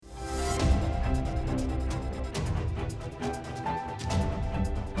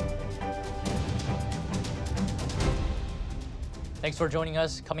Thanks for joining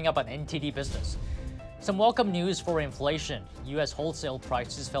us. Coming up on NTD Business. Some welcome news for inflation. U.S. wholesale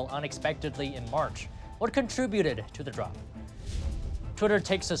prices fell unexpectedly in March. What contributed to the drop? Twitter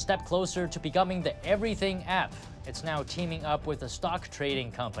takes a step closer to becoming the everything app. It's now teaming up with a stock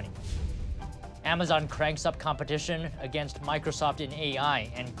trading company. Amazon cranks up competition against Microsoft in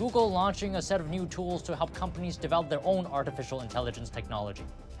AI, and Google launching a set of new tools to help companies develop their own artificial intelligence technology.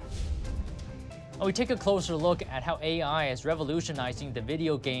 And we take a closer look at how AI is revolutionizing the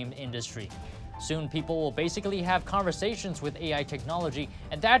video game industry. Soon, people will basically have conversations with AI technology,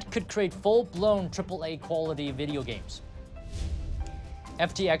 and that could create full-blown AAA quality video games.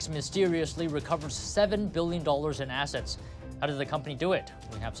 FTX mysteriously recovers $7 billion in assets. How did the company do it?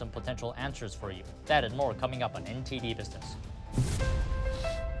 We have some potential answers for you. That and more coming up on NTD Business.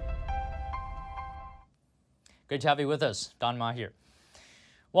 Great to have you with us. Don Ma here.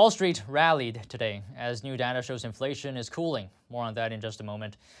 Wall Street rallied today as new data shows inflation is cooling. More on that in just a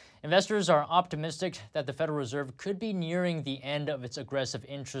moment. Investors are optimistic that the Federal Reserve could be nearing the end of its aggressive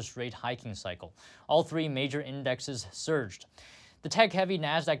interest rate hiking cycle. All three major indexes surged. The tech-heavy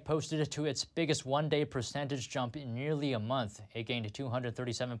Nasdaq posted to its biggest one-day percentage jump in nearly a month. It gained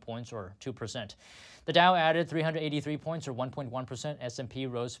 237 points, or 2%. The Dow added 383 points, or 1.1%. S&P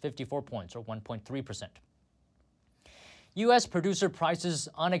rose 54 points, or 1.3%. U.S. producer prices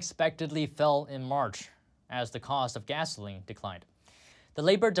unexpectedly fell in March as the cost of gasoline declined. The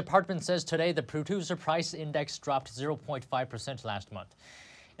Labor Department says today the producer price index dropped 0.5% last month.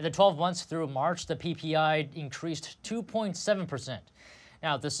 In the 12 months through March, the PPI increased 2.7%.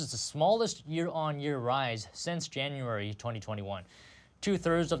 Now, this is the smallest year-on-year rise since January 2021.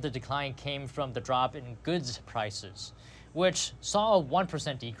 Two-thirds of the decline came from the drop in goods prices, which saw a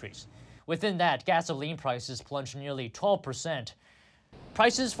 1% decrease. Within that, gasoline prices plunged nearly 12%.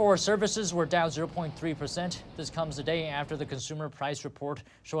 Prices for services were down 0.3%. This comes a day after the consumer price report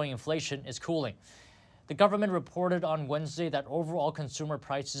showing inflation is cooling. The government reported on Wednesday that overall consumer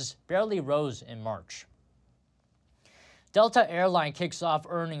prices barely rose in March. Delta Airline kicks off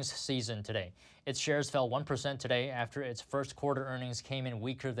earnings season today. Its shares fell 1% today after its first quarter earnings came in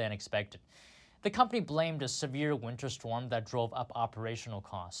weaker than expected. The company blamed a severe winter storm that drove up operational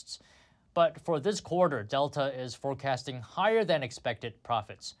costs. But for this quarter, Delta is forecasting higher than expected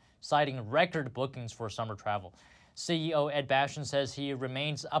profits, citing record bookings for summer travel. CEO Ed Bastian says he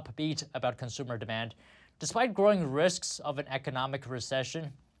remains upbeat about consumer demand, despite growing risks of an economic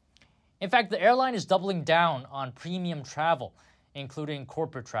recession. In fact, the airline is doubling down on premium travel, including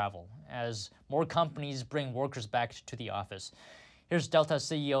corporate travel, as more companies bring workers back to the office. Here's Delta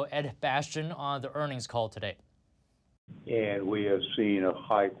CEO Ed Bastian on the earnings call today. And we have seen a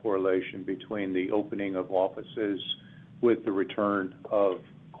high correlation between the opening of offices with the return of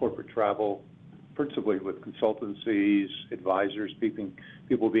corporate travel, principally with consultancies, advisors,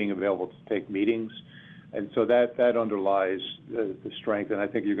 people being available to take meetings. And so that underlies the strength, and I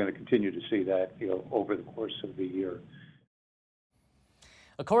think you're going to continue to see that over the course of the year.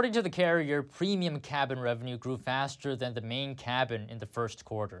 According to the carrier, premium cabin revenue grew faster than the main cabin in the first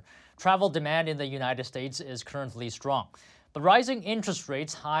quarter. Travel demand in the United States is currently strong, but rising interest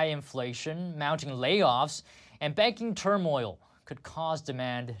rates, high inflation, mounting layoffs, and banking turmoil could cause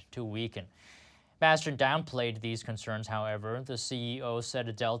demand to weaken. Bastian downplayed these concerns, however. The CEO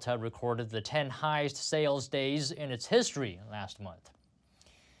said Delta recorded the 10 highest sales days in its history last month.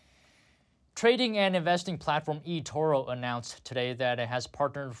 Trading and investing platform eToro announced today that it has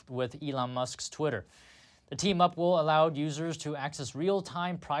partnered with Elon Musk's Twitter. The team-up will allow users to access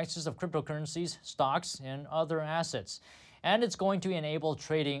real-time prices of cryptocurrencies, stocks, and other assets. And it's going to enable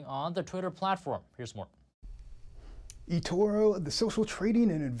trading on the Twitter platform. Here's more. eToro, the social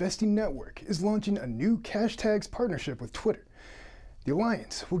trading and investing network, is launching a new Cashtags partnership with Twitter. The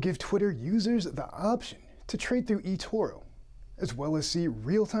alliance will give Twitter users the option to trade through eToro, as well as see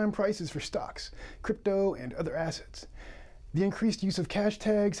real-time prices for stocks, crypto, and other assets. The increased use of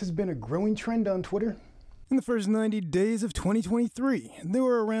Cashtags has been a growing trend on Twitter. In the first 90 days of 2023, there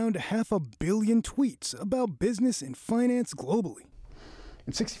were around 500 million tweets about business and finance globally.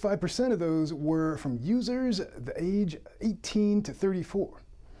 And 65% of those were from users the age 18 to 34.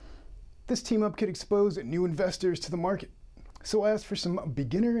 This team-up could expose new investors to the market. So I asked for some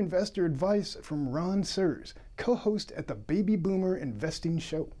beginner investor advice from Ron Sears, co-host at the Baby Boomer Investing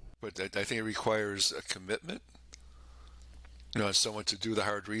Show. But I think it requires a commitment, someone to do the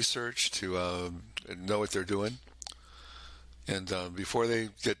hard research, to know what they're doing. And before they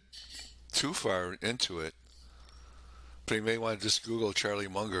get too far into it, they may want to just Google Charlie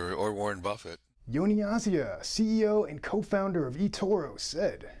Munger or Warren Buffett. Yoni Asia, CEO and co-founder of eToro,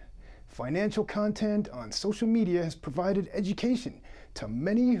 said, Financial content on social media has provided education to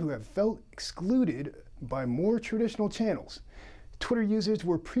many who have felt excluded by more traditional channels. Twitter users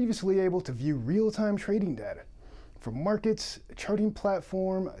were previously able to view real-time trading data from markets, a charting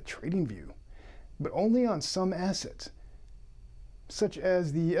platform, a TradingView, but only on some assets, such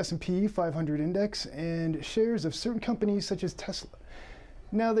as the S&P 500 index and shares of certain companies such as Tesla.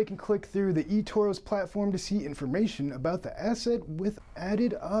 Now they can click through the eToro's platform to see information about the asset with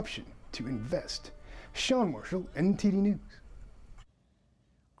added option to invest. Sean Marshall, NTD News.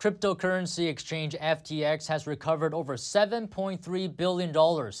 Cryptocurrency exchange FTX has recovered over $7.3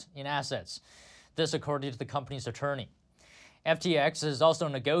 billion in assets. This according to the company's attorney. FTX is also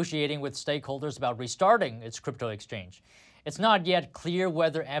negotiating with stakeholders about restarting its crypto exchange. It's not yet clear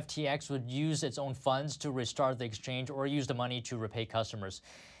whether FTX would use its own funds to restart the exchange or use the money to repay customers.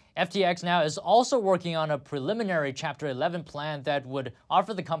 FTX now is also working on a preliminary Chapter 11 plan that would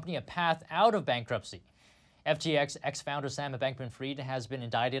offer the company a path out of bankruptcy. FTX ex-founder Sam Bankman-Fried has been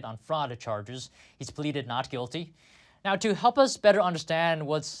indicted on fraud charges. He's pleaded not guilty. Now, to help us better understand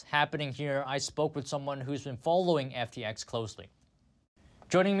what's happening here, I spoke with someone who's been following FTX closely.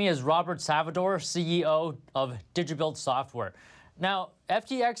 Joining me is Robert Salvador, CEO of DigiBuild Software. Now,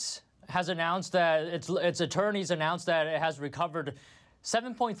 FTX has announced that its attorneys announced that it has recovered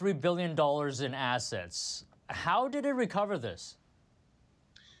 $7.3 billion in assets. How did it recover this?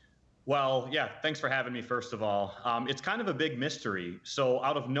 Well, yeah, thanks for having me, first of all. It's kind of a big mystery. So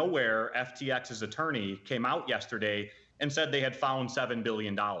out of nowhere, FTX's attorney came out yesterday and said they had found $7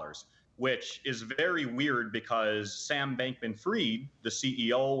 billion, which is very weird because Sam Bankman-Fried, the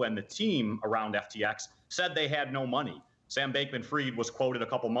CEO and the team around FTX, said they had no money. Sam Bankman-Fried was quoted a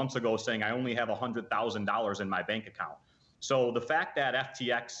couple months ago saying, "I only have $100,000 in my bank account." So the fact that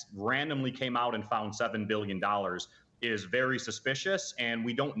FTX randomly came out and found $7 billion is very suspicious, and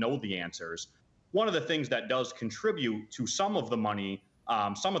we don't know the answers. One of the things that does contribute to some of the money,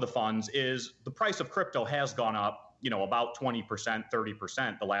 some of the funds, is the price of crypto has gone up, about 20%,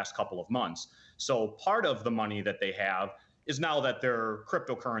 30% the last couple of months. So part of the money that they have is now that their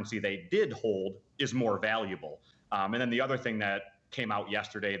cryptocurrency they did hold is more valuable. And then the other thing that came out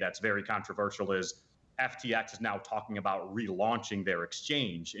yesterday that's very controversial is FTX is now talking about relaunching their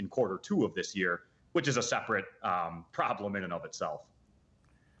exchange in Q2 of this year, which is a separate problem in and of itself.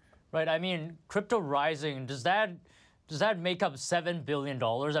 Right. I mean, crypto rising, does that make up $7 billion?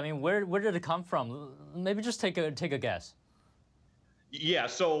 I mean, where did it come from? Maybe just take a guess. Yeah,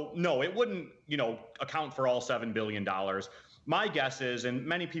 so no, it wouldn't, account for all $7 billion. My guess is, and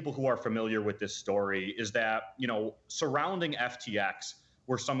many people who are familiar with this story, is that, surrounding FTX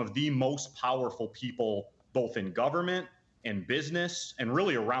were some of the most powerful people, both in government and business and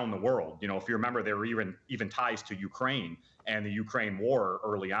really around the world. If you remember, there were even ties to Ukraine and the Ukraine war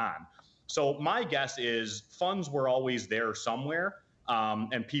early on. So my guess is funds were always there somewhere,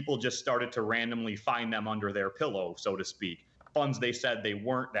 and people just started to randomly find them under their pillow, so to speak. Funds they said that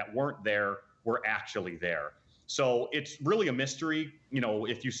weren't there were actually there. So it's really a mystery.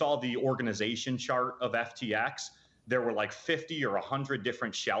 If you saw the organization chart of FTX, there were like 50 or 100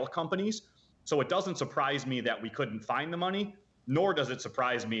 different shell companies. So it doesn't surprise me that we couldn't find the money, nor does it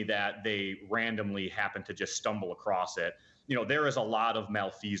surprise me that they randomly happened to just stumble across it. There is a lot of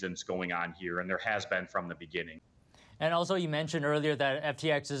malfeasance going on here, and there has been from the beginning. And also, you mentioned earlier that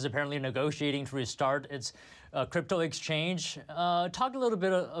FTX is apparently negotiating to restart its crypto exchange. Talk a little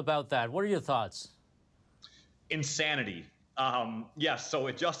bit about that. What are your thoughts? Insanity. Yes, so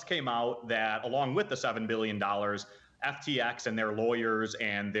it just came out that along with the $7 billion, FTX and their lawyers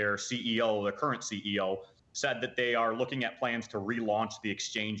and their CEO, the current CEO, said that they are looking at plans to relaunch the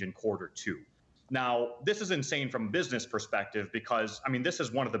exchange in Q2. Now, this is insane from a business perspective because, this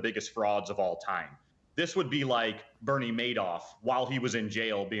is one of the biggest frauds of all time. This would be like Bernie Madoff while he was in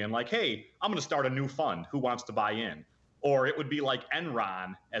jail being like, "Hey, I'm going to start a new fund. Who wants to buy in?" Or it would be like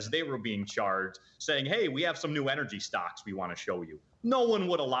Enron as they were being charged saying, "Hey, we have some new energy stocks we want to show you." No one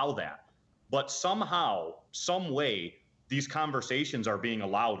would allow that. But somehow, some way, these conversations are being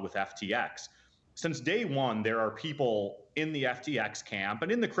allowed with FTX. Since day one, there are people in the FTX camp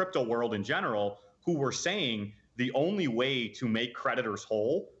and in the crypto world in general who were saying the only way to make creditors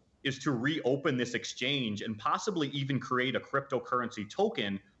whole is to reopen this exchange and possibly even create a cryptocurrency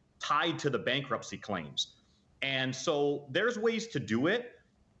token tied to the bankruptcy claims. And so there's ways to do it.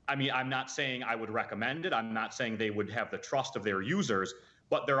 I'm not saying I would recommend it. I'm not saying they would have the trust of their users,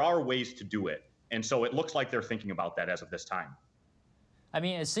 but there are ways to do it. And so it looks like they're thinking about that as of this time.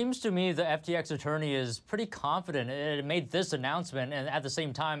 It seems to me the FTX attorney is pretty confident. It made this announcement, and at the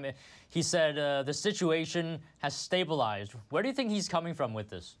same time, he said the situation has stabilized. Where do you think he's coming from with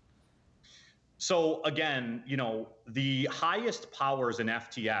this? So again, the highest powers in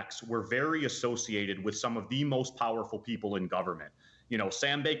FTX were very associated with some of the most powerful people in government.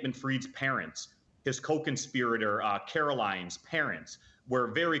 Sam Bankman-Fried's parents, his co-conspirator Caroline's parents,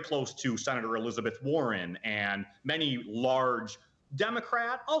 were very close to Senator Elizabeth Warren and many large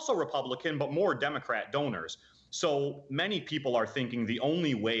Democrat, also Republican, but more Democrat donors. So many people are thinking the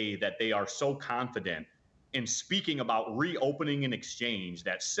only way that they are so confident in speaking about reopening an exchange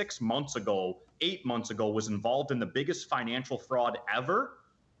that 6 months ago, 8 months ago was involved in the biggest financial fraud ever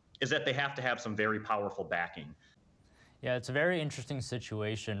is that they have to have some very powerful backing. Yeah, it's a very interesting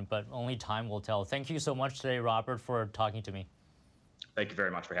situation, but only time will tell. Thank you so much today, Robert, for talking to me. Thank you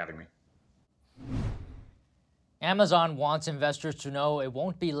very much for having me. Amazon wants investors to know it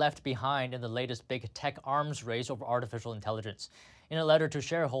won't be left behind in the latest big tech arms race over artificial intelligence. In a letter to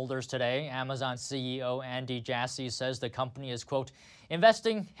shareholders today, Amazon CEO Andy Jassy says the company is, quote,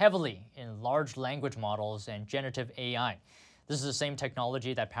 investing heavily in large language models and generative AI. This is the same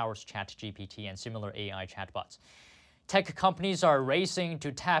technology that powers ChatGPT and similar AI chatbots. Tech companies are racing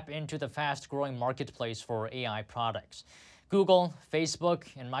to tap into the fast-growing marketplace for AI products. Google, Facebook,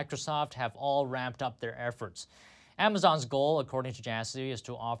 and Microsoft have all ramped up their efforts. Amazon's goal, according to Jassy, is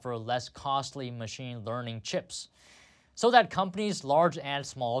to offer less costly machine learning chips so that companies large and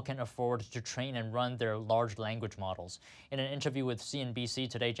small can afford to train and run their large language models. In an interview with CNBC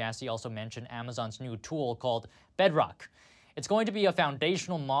today, Jassy also mentioned Amazon's new tool called Bedrock. It's going to be a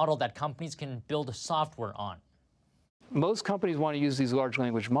foundational model that companies can build software on. Most companies want to use these large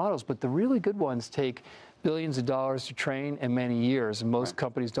language models, but the really good ones take billions of dollars to train and many years, and most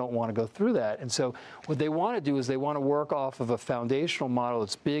companies don't want to go through that. And so what they want to do is they want to work off of a foundational model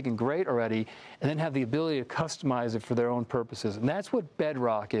that's big and great already, and then have the ability to customize it for their own purposes. And that's what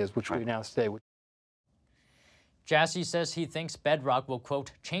Bedrock is, which we announced today. Jassy says he thinks Bedrock will,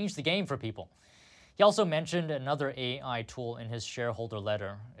 quote, change the game for people. He also mentioned another AI tool in his shareholder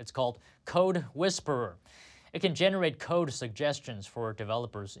letter. It's called Code Whisperer. It can generate code suggestions for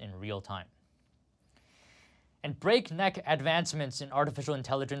developers in real time. And breakneck advancements in artificial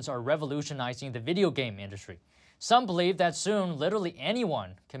intelligence are revolutionizing the video game industry. Some believe that soon, literally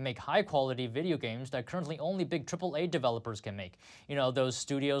anyone can make high-quality video games that currently only big AAA developers can make. Those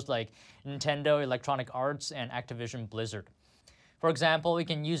studios like Nintendo, Electronic Arts, and Activision Blizzard. For example, we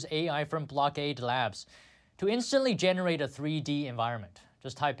can use AI from Blockade Labs to instantly generate a 3D environment.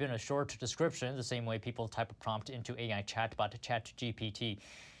 Just type in a short description, the same way people type a prompt into AI chatbot ChatGPT,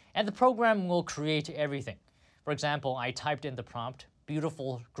 and the program will create everything. For example, I typed in the prompt,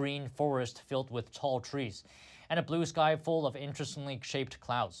 beautiful green forest filled with tall trees, and a blue sky full of interestingly shaped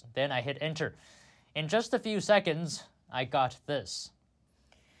clouds. Then I hit enter. In just a few seconds, I got this.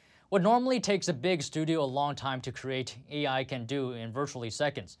 What normally takes a big studio a long time to create, AI can do in virtually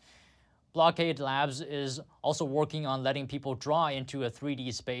seconds. Blockade Labs is also working on letting people draw into a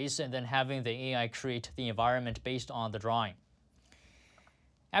 3D space and then having the AI create the environment based on the drawing.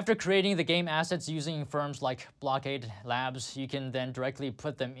 After creating the game assets using firms like Blockade Labs, you can then directly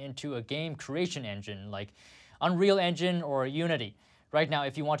put them into a game creation engine like Unreal Engine or Unity. Right now,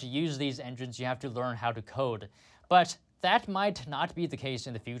 if you want to use these engines, you have to learn how to code. But that might not be the case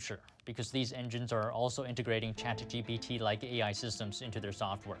in the future, because these engines are also integrating ChatGPT-like AI systems into their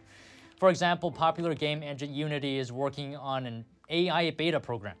software. For example, popular game engine Unity is working on an AI beta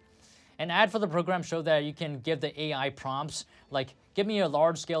program. An ad for the program showed that you can give the AI prompts like, give me a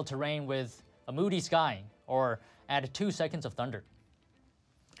large-scale terrain with a moody sky, or add 2 seconds of thunder.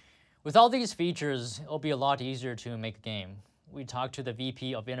 With all these features, it'll be a lot easier to make a game. We talked to the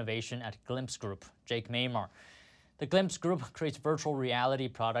VP of Innovation at Glimpse Group, Jake Maymar. The Glimpse Group creates virtual reality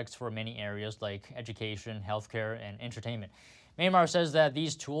products for many areas like education, healthcare, and entertainment. Maymar says that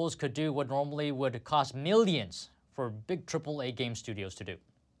these tools could do what normally would cost millions for big AAA game studios to do.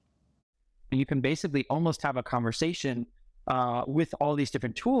 You can basically almost have a conversation with all these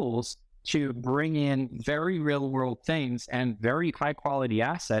different tools to bring in very real world things and very high quality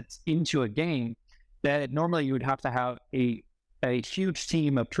assets into a game that normally you would have to have a huge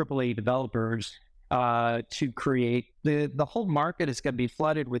team of AAA developers to create. The whole market is going to be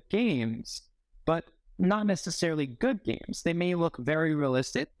flooded with games, but not necessarily good games. They may look very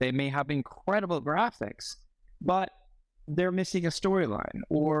realistic. They may have incredible graphics, but they're missing a storyline,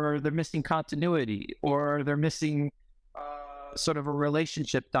 or they're missing continuity, or they're missing sort of a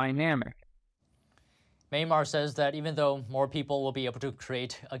relationship dynamic. Maymar says that even though more people will be able to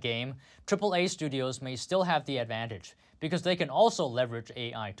create a game, AAA studios may still have the advantage because they can also leverage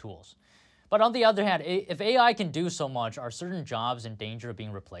AI tools. But on the other hand, if AI can do so much, are certain jobs in danger of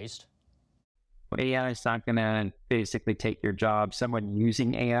being replaced? AI is not going to basically take your job. Someone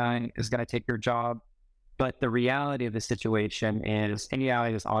using AI is going to take your job. But the reality of the situation is AI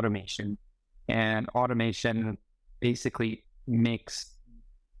is automation, and automation basically makes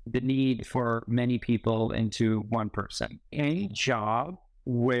the need for many people into one person. Any job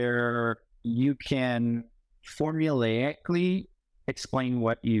where you can formulaically explain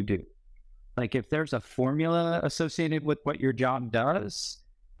what you do. Like if there's a formula associated with what your job does,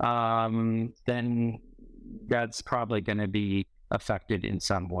 then that's probably going to be affected in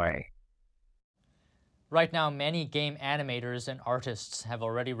some way. Right now, many game animators and artists have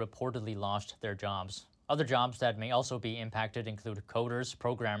already reportedly lost their jobs. Other jobs that may also be impacted include coders,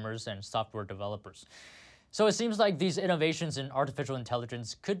 programmers, and software developers. So it seems like these innovations in artificial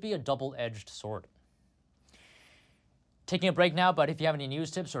intelligence could be a double-edged sword. Taking a break now, but if you have any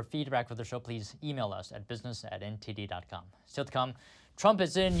news tips or feedback for the show, please email us at business@ntd.com. Still to come, Trump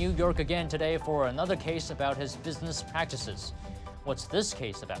is in New York again today for another case about his business practices. What's this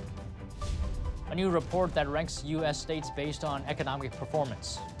case about? A new report that ranks U.S. states based on economic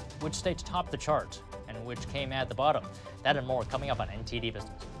performance. Which states topped the chart and which came at the bottom? That and more coming up on NTD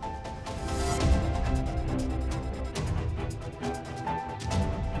Business.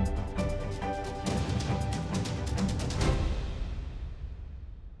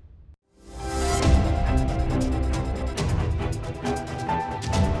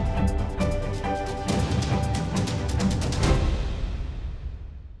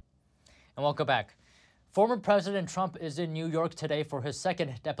 And welcome back. Former President Trump is in New York today for his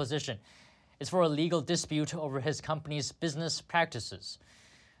second deposition. It's for a legal dispute over his company's business practices.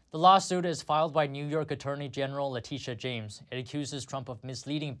 The lawsuit is filed by New York Attorney General Letitia James. It accuses Trump of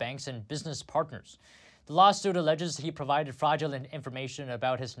misleading banks and business partners. The lawsuit alleges he provided fraudulent information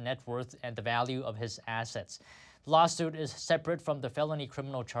about his net worth and the value of his assets. The lawsuit is separate from the felony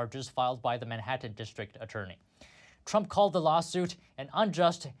criminal charges filed by the Manhattan District Attorney. Trump called the lawsuit an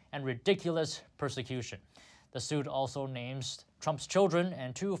unjust and ridiculous persecution. The suit also names Trump's children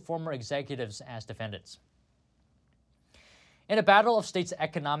and two former executives as defendants. In a battle of states'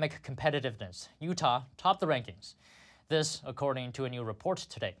 economic competitiveness, Utah topped the rankings. This, according to a new report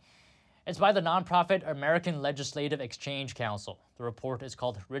today. It's by the nonprofit American Legislative Exchange Council. The report is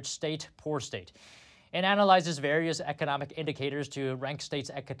called Rich State, Poor State. It analyzes various economic indicators to rank states'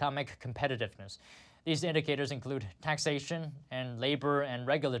 economic competitiveness. These indicators include taxation and labor and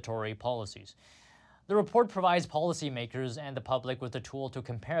regulatory policies. The report provides policymakers and the public with a tool to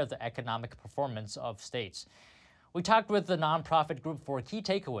compare the economic performance of states. We talked with the nonprofit group for key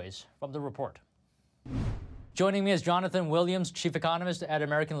takeaways from the report. Joining me is Jonathan Williams, Chief Economist at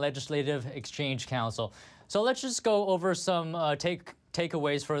American Legislative Exchange Council. So let's just go over some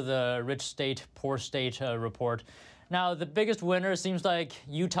takeaways for the Rich State, Poor State report. Now, the biggest winner seems like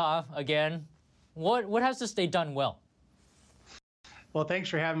Utah again. What has the state done well? Well, thanks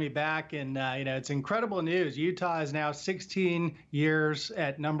for having me back. And, it's incredible news. Utah is now 16 years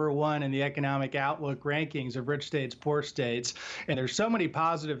at #1 in the economic outlook rankings of rich states, poor states. And there's so many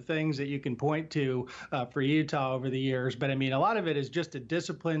positive things that you can point to for Utah over the years. But I mean, a lot of it is just a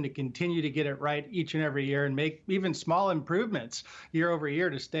discipline to continue to get it right each and every year and make even small improvements year over year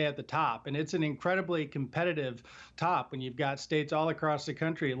to stay at the top. And it's an incredibly competitive top when you've got states all across the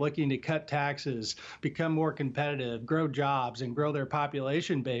country looking to cut taxes, become more competitive, grow jobs, and grow their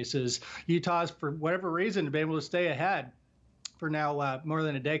population bases. Utah's, for whatever reason, been able to stay ahead for now more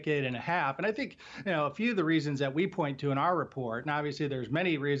than a decade and a half. And I think, a few of the reasons that we point to in our report, and obviously there's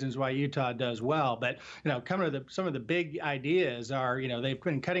many reasons why Utah does well, but, coming to some of the big ideas are, they've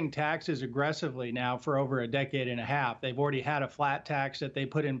been cutting taxes aggressively now for over a decade and a half. They've already had a flat tax that they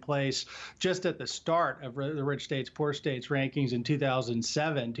put in place just at the start of the Rich States, Poor States rankings in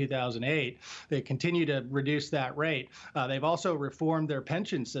 2007, 2008. They continue to reduce that rate. They've also reformed their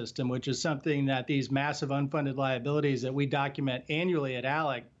pension system, which is something that these massive unfunded liabilities that we document annually at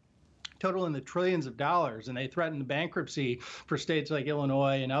ALEC total in the trillions of dollars, and they threaten bankruptcy for states like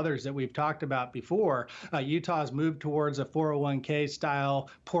Illinois and others that we've talked about before. Utah's moved towards a 401k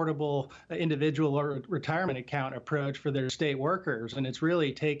style portable individual retirement account approach for their state workers, and it's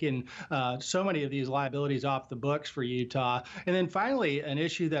really taken so many of these liabilities off the books for Utah. And then finally, an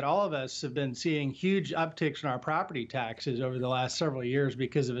issue that all of us have been seeing huge upticks in our property taxes over the last several years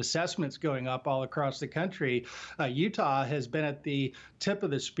because of assessments going up all across the country. Utah has been at the tip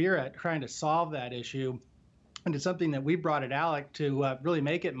of the spear at trying to solve that issue And it's something that we brought at ALEC to really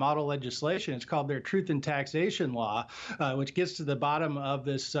make it model legislation. It's called their Truth in Taxation Law, which gets to the bottom of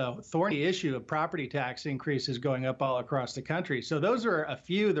this thorny issue of property tax increases going up all across the country. So those are a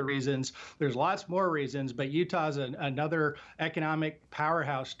few of the reasons. There's lots more reasons, but Utah's another economic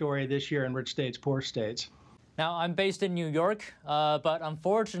powerhouse story this year in rich states, poor states. Now, I'm based in New York, but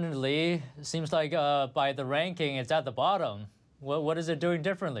unfortunately, it seems like by the ranking, it's at the bottom. What is it doing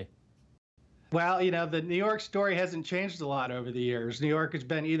differently? Well, the New York story hasn't changed a lot over the years. New York has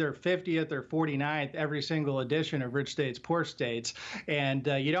been either 50th or 49th every single edition of Rich States, Poor States. And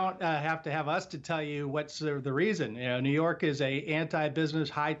you don't have to have us to tell you what's the reason. New York is a anti-business,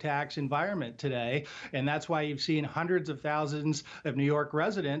 high-tax environment today. And that's why you've seen hundreds of thousands of New York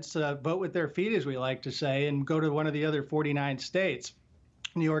residents vote with their feet, as we like to say, and go to one of the other 49 states.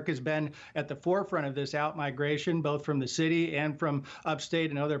 New York has been at the forefront of this out-migration, both from the city and from upstate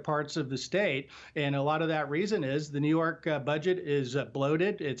and other parts of the state. And a lot of that reason is the New York budget is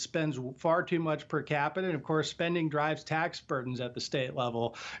bloated. It spends far too much per capita. And of course, spending drives tax burdens at the state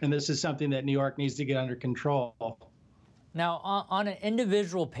level. And this is something that New York needs to get under control. Now, on an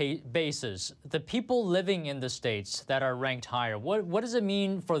individual basis, the people living in the states that are ranked higher, what does it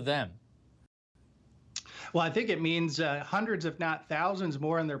mean for them? Well, I think it means hundreds, if not thousands,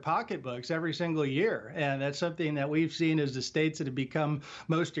 more in their pocketbooks every single year. And that's something that we've seen as the states that have become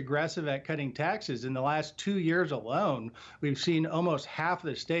most aggressive at cutting taxes. In the last 2 years alone, we've seen almost half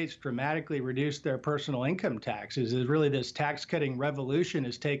the states dramatically reduce their personal income taxes. Is really this tax cutting revolution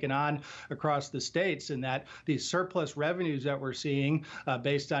has taken on across the states, and that these surplus revenues that we're seeing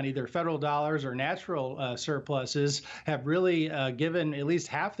based on either federal dollars or natural surpluses have really given at least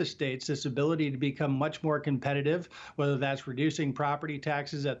half the states this ability to become much more competitive, whether that's reducing property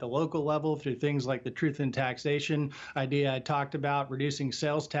taxes at the local level through things like the truth in taxation idea I talked about, reducing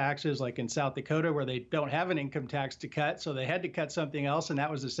sales taxes like in South Dakota where they don't have an income tax to cut, so they had to cut something else, and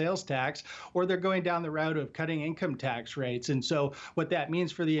that was the sales tax, or they're going down the route of cutting income tax rates. And so what that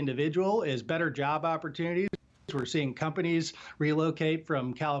means for the individual is better job opportunities. We're seeing companies relocate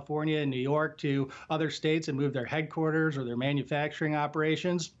from California and New York to other states and move their headquarters or their manufacturing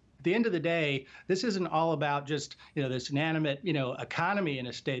operations. At the end of the day, this isn't all about just, this inanimate, economy in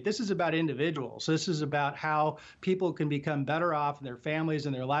a state. This is about individuals. This is about how people can become better off, and their families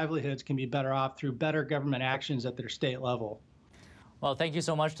and their livelihoods can be better off through better government actions at their state level. Well, thank you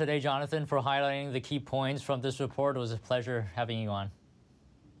so much today, Jonathan, for highlighting the key points from this report. It was a pleasure having you on.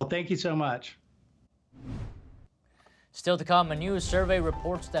 Well, thank you so much. Still to come, a new survey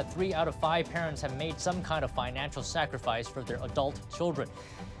reports that 3 out of 5 parents have made some kind of financial sacrifice for their adult children.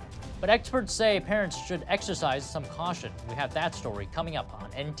 But experts say parents should exercise some caution. We have that story coming up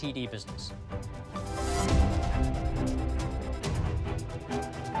on NTD Business.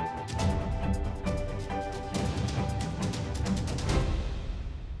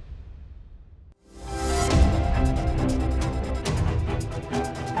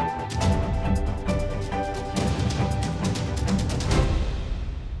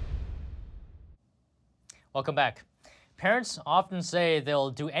 Welcome back. Parents often say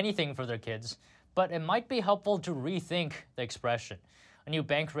they'll do anything for their kids, but it might be helpful to rethink the expression. A new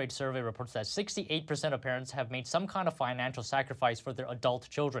Bankrate survey reports that 68% of parents have made some kind of financial sacrifice for their adult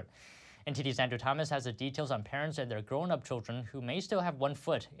children. NTD's Andrew Thomas has the details on parents and their grown-up children who may still have one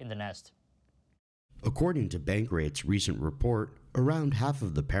foot in the nest. According to Bankrate's recent report, around half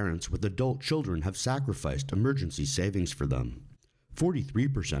of the parents with adult children have sacrificed emergency savings for them.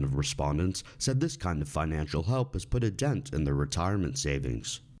 43% of respondents said this kind of financial help has put a dent in their retirement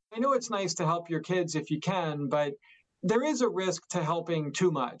savings. I know it's nice to help your kids if you can, but there is a risk to helping too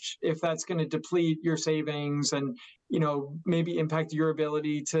much if that's going to deplete your savings and, maybe impact your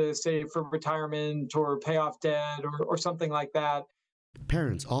ability to save for retirement or pay off debt or something like that.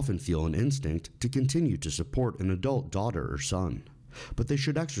 Parents often feel an instinct to continue to support an adult daughter or son, but they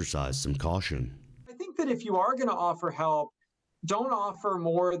should exercise some caution. I think that if you are going to offer help, don't offer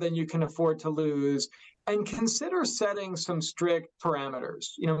more than you can afford to lose, and consider setting some strict parameters.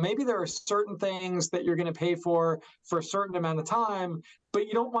 Maybe there are certain things that you're going to pay for a certain amount of time, but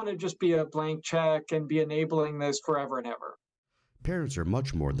you don't want to just be a blank check and be enabling this forever and ever. Parents are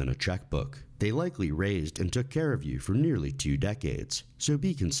much more than a checkbook. They likely raised and took care of you for nearly 2 decades, so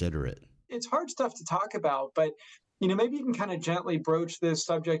be considerate. It's hard stuff to talk about, but maybe you can kind of gently broach this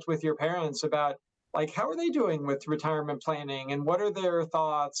subject with your parents about, how are they doing with retirement planning and what are their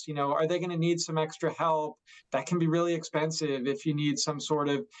thoughts? Are they going to need some extra help? That can be really expensive if you need some sort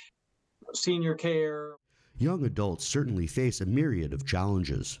of senior care. Young adults certainly face a myriad of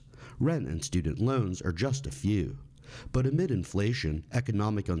challenges. Rent and student loans are just a few. But amid inflation,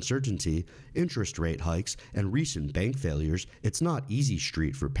 economic uncertainty, interest rate hikes, and recent bank failures, it's not easy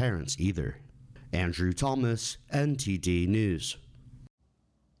street for parents either. Andrew Thomas, NTD News.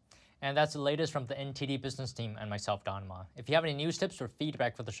 And that's the latest from the NTD business team and myself, Don Ma. If you have any news tips or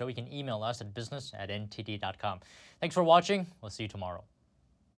feedback for the show, you can email us at business@ntd.com. Thanks for watching. We'll see you tomorrow.